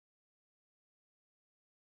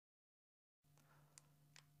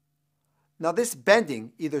Now this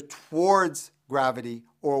bending, either towards gravity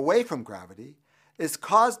or away from gravity, is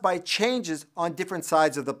caused by changes on different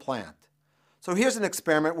sides of the plant. So here's an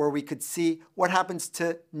experiment where we could see what happens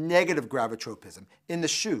to negative gravitropism. In the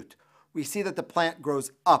shoot, we see that the plant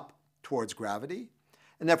grows up towards gravity.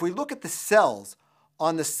 And if we look at the cells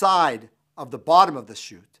on the side of the bottom of the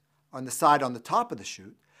shoot, on the side on the top of the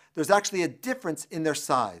shoot, there's actually a difference in their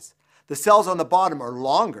size. The cells on the bottom are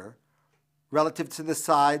longer relative to the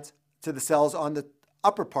sides, to the cells on the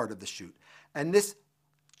upper part of the shoot. And this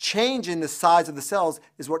change in the size of the cells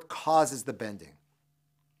is what causes the bending.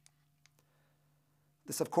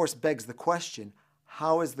 This, of course, begs the question,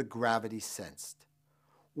 how is the gravity sensed?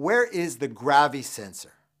 Where is the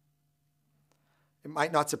gravisensor? It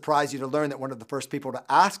might not surprise you to learn that one of the first people to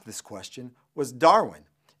ask this question was Darwin,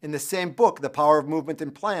 in the same book, The Power of Movement in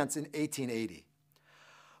Plants, in 1880.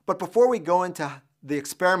 But before we go into the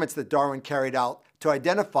experiments that Darwin carried out to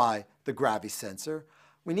identify the gravisensor,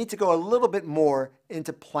 we need to go a little bit more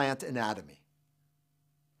into plant anatomy.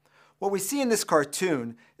 What we see in this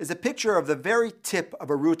cartoon is a picture of the very tip of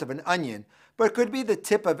a root of an onion, but it could be the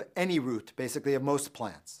tip of any root, basically, of most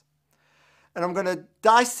plants. And I'm going to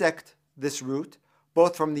dissect this root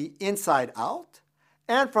both from the inside out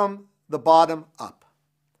and from the bottom up.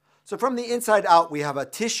 So from the inside out, we have a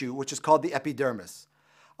tissue which is called the epidermis.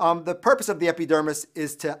 The purpose of the epidermis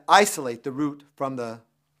is to isolate the root from the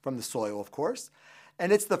soil, of course.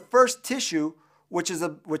 And it's the first tissue which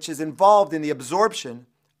is involved in the absorption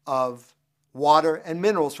of water and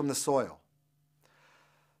minerals from the soil.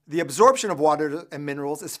 The absorption of water and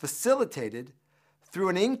minerals is facilitated through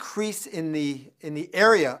an increase in the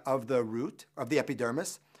area of the root, of the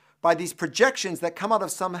epidermis, by these projections that come out of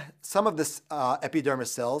some of the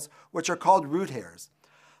epidermis cells, which are called root hairs.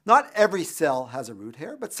 Not every cell has a root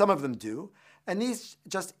hair, but some of them do, and these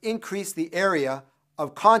just increase the area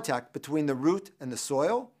of contact between the root and the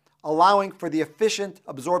soil, allowing for the efficient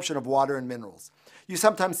absorption of water and minerals. You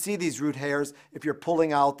sometimes see these root hairs if you're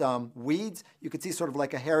pulling out weeds. You can see sort of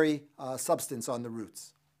like a hairy substance on the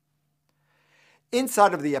roots.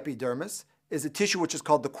 Inside of the epidermis is a tissue which is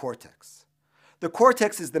called the cortex. The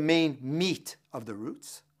cortex is the main meat of the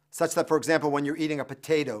roots, such that, for example, when you're eating a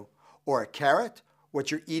potato or a carrot, what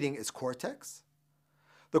you're eating is cortex.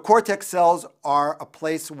 The cortex cells are a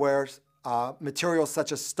place where materials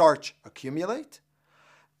such as starch accumulate,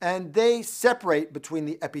 and they separate between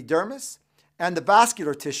the epidermis and the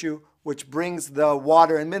vascular tissue, which brings the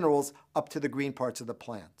water and minerals up to the green parts of the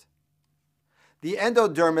plant. The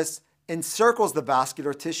endodermis encircles the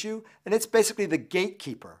vascular tissue, and it's basically the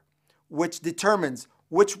gatekeeper, which determines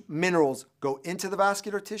which minerals go into the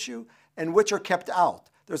vascular tissue and which are kept out.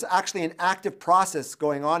 There's actually an active process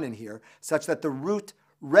going on in here, such that the root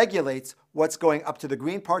regulates what's going up to the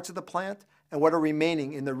green parts of the plant and what are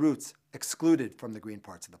remaining in the roots excluded from the green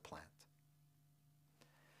parts of the plant.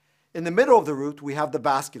 In the middle of the root, we have the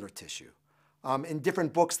vascular tissue. In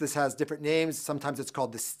different books, this has different names. Sometimes it's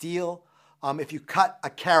called the stele. If you cut a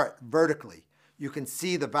carrot vertically, you can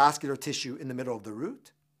see the vascular tissue in the middle of the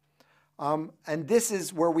root. And this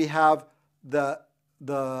is where we have the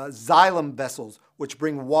xylem vessels, which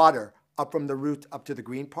bring water up from the root up to the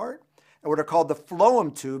green part, and what are called the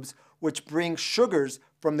phloem tubes, which bring sugars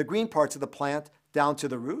from the green parts of the plant down to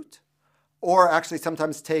the root, or actually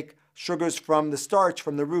sometimes take sugars from the starch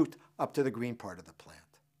from the root up to the green part of the plant.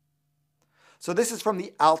 So this is from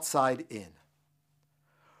the outside in.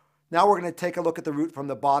 Now we're going to take a look at the root from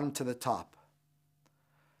the bottom to the top.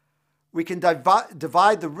 We can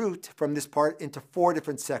divide the root from this part into 4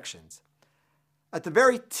 different sections. At the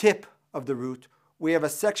very tip of the root, we have a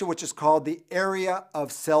section which is called the area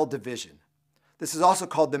of cell division. This is also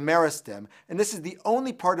called the meristem, and this is the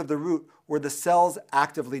only part of the root where the cells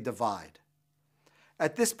actively divide.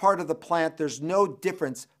 At this part of the plant, there's no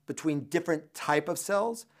difference between different types of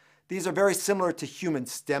cells. These are very similar to human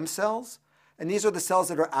stem cells, and these are the cells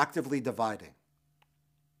that are actively dividing.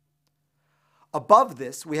 Above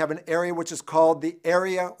this, we have an area which is called the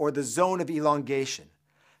area or the zone of elongation.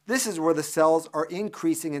 This is where the cells are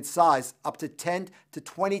increasing in size up to 10 to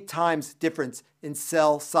 20 times difference in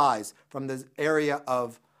cell size from the area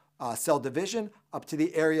of cell division up to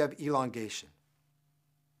the area of elongation.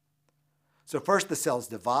 So first the cells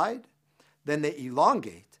divide, then they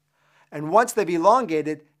elongate, and once they've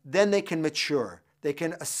elongated, then they can mature. They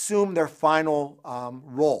can assume their final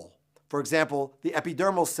role. For example, the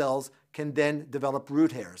epidermal cells can then develop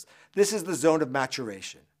root hairs. This is the zone of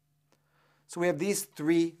maturation. So we have these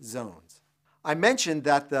 3 zones. I mentioned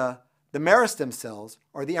that the meristem cells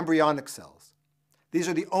are the embryonic cells. These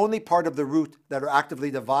are the only part of the root that are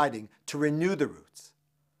actively dividing to renew the roots.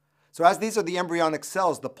 So as these are the embryonic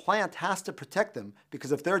cells, the plant has to protect them,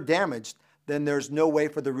 because if they're damaged, then there's no way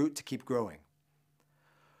for the root to keep growing.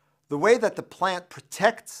 The way that the plant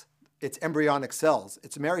protects its embryonic cells,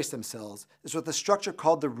 its meristem cells, is with a structure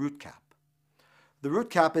called the root cap. The root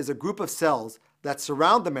cap is a group of cells that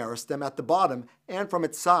surround the meristem at the bottom and from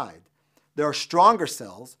its side. There are stronger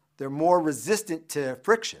cells. They're more resistant to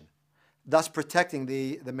friction, thus protecting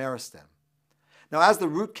the meristem. Now, as the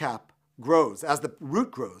root cap grows, as the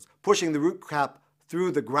root grows, pushing the root cap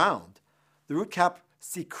through the ground, the root cap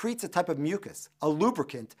secretes a type of mucus, a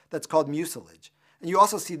lubricant that's called mucilage. And you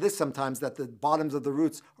also see this sometimes, that the bottoms of the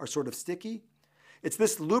roots are sort of sticky. It's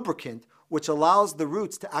this lubricant which allows the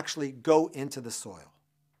roots to actually go into the soil.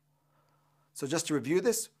 So just to review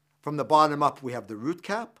this, from the bottom up, we have the root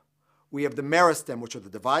cap, we have the meristem, which are the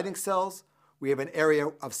dividing cells, we have an area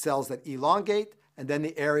of cells that elongate, and then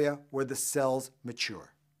the area where the cells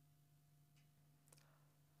mature.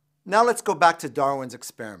 Now let's go back to Darwin's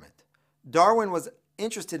experiment. Darwin was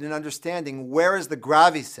interested in understanding where is the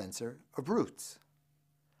gravisensor of roots.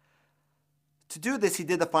 To do this, he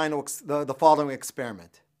did the following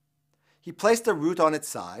experiment. He placed a root on its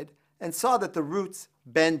side and saw that the roots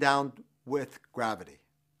bend down with gravity.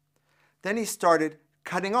 Then he started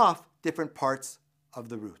cutting off different parts of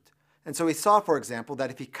the root. And so he saw, for example, that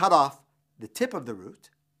if he cut off the tip of the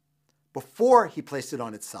root before he placed it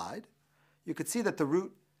on its side, you could see that the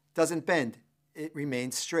root doesn't bend, it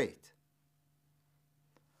remains straight.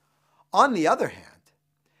 On the other hand,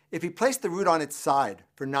 if he placed the root on its side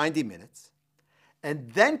for 90 minutes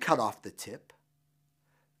and then cut off the tip,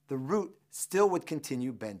 the root still would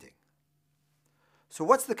continue bending. So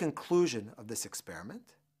what's the conclusion of this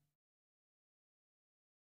experiment?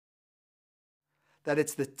 That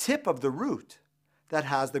it's the tip of the root that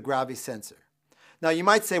has the gravisensor. Now you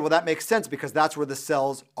might say, well, that makes sense because that's where the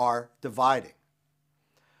cells are dividing.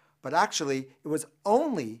 But actually, it was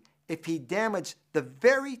only if he damaged the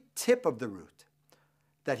very tip of the root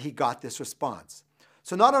that he got this response.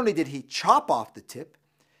 So not only did he chop off the tip,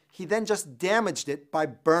 he then just damaged it by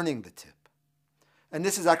burning the tip. And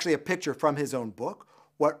this is actually a picture from his own book.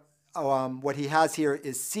 What he has here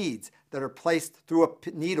is seeds that are placed through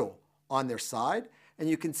a needle on their side. And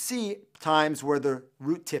you can see times where the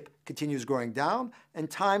root tip continues growing down and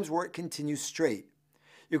times where it continues straight.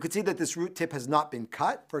 You can see that this root tip has not been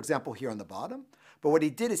cut, for example, here on the bottom. But what he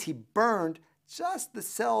did is he burned just the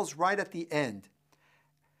cells right at the end.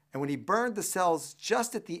 And when he burned the cells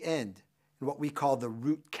just at the end, in what we call the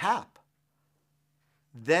root cap,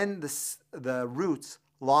 then the roots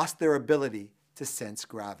lost their ability to sense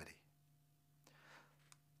gravity.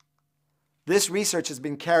 This research has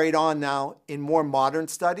been carried on now in more modern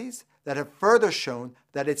studies that have further shown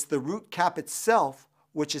that it's the root cap itself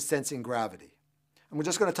which is sensing gravity. And we're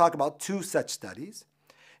just going to talk about two such studies.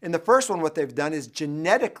 In the first one, what they've done is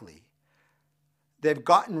genetically, they've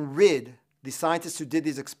gotten rid, the scientists who did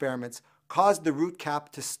these experiments, caused the root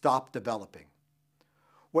cap to stop developing.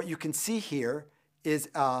 What you can see here is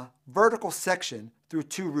a vertical section through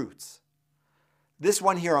two roots. This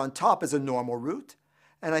one here on top is a normal root,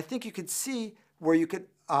 and I think you could see where you could,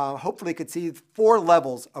 hopefully could see 4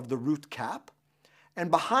 levels of the root cap, and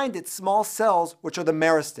behind it small cells which are the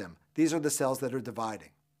meristem. These are the cells that are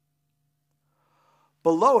dividing.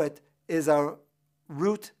 Below it is a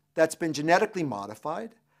root that's been genetically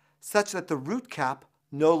modified such that the root cap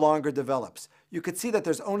no longer develops. You could see that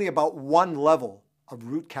there's only about 1 level of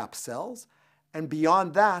root cap cells, and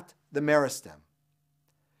beyond that, the meristem.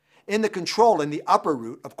 In the control, in the upper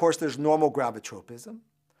root, of course, there's normal gravitropism,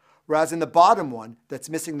 whereas in the bottom one that's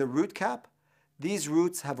missing the root cap, these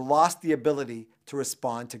roots have lost the ability to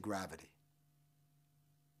respond to gravity.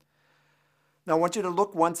 Now I want you to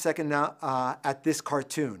look 1 second now at this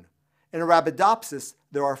cartoon. In Arabidopsis,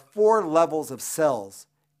 there are 4 levels of cells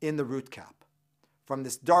in the root cap, from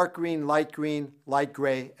this dark green, light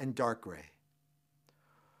gray, and dark gray.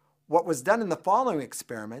 What was done in the following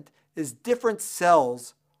experiment is different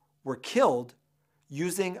cells were killed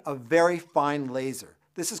using a very fine laser.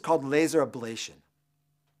 This is called laser ablation.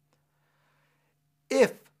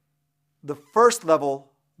 If the first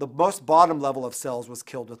level, the most bottom level of cells was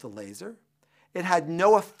killed with a laser, it had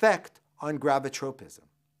no effect on gravitropism.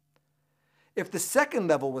 If the second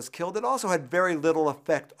level was killed, it also had very little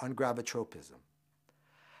effect on gravitropism.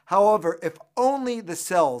 However, if only the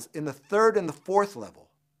cells in the 3rd and the 4th level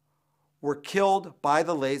were killed by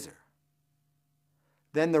the laser,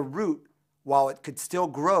 then the root, while it could still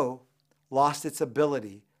grow, lost its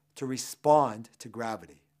ability to respond to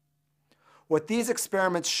gravity. What these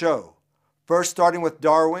experiments show, first starting with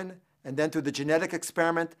Darwin and then through the genetic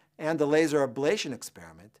experiment and the laser ablation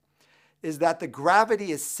experiment, is that the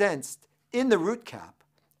gravity is sensed in the root cap,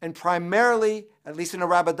 and primarily, at least in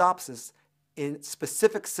Arabidopsis, in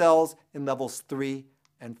specific cells in levels 3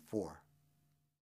 and 4.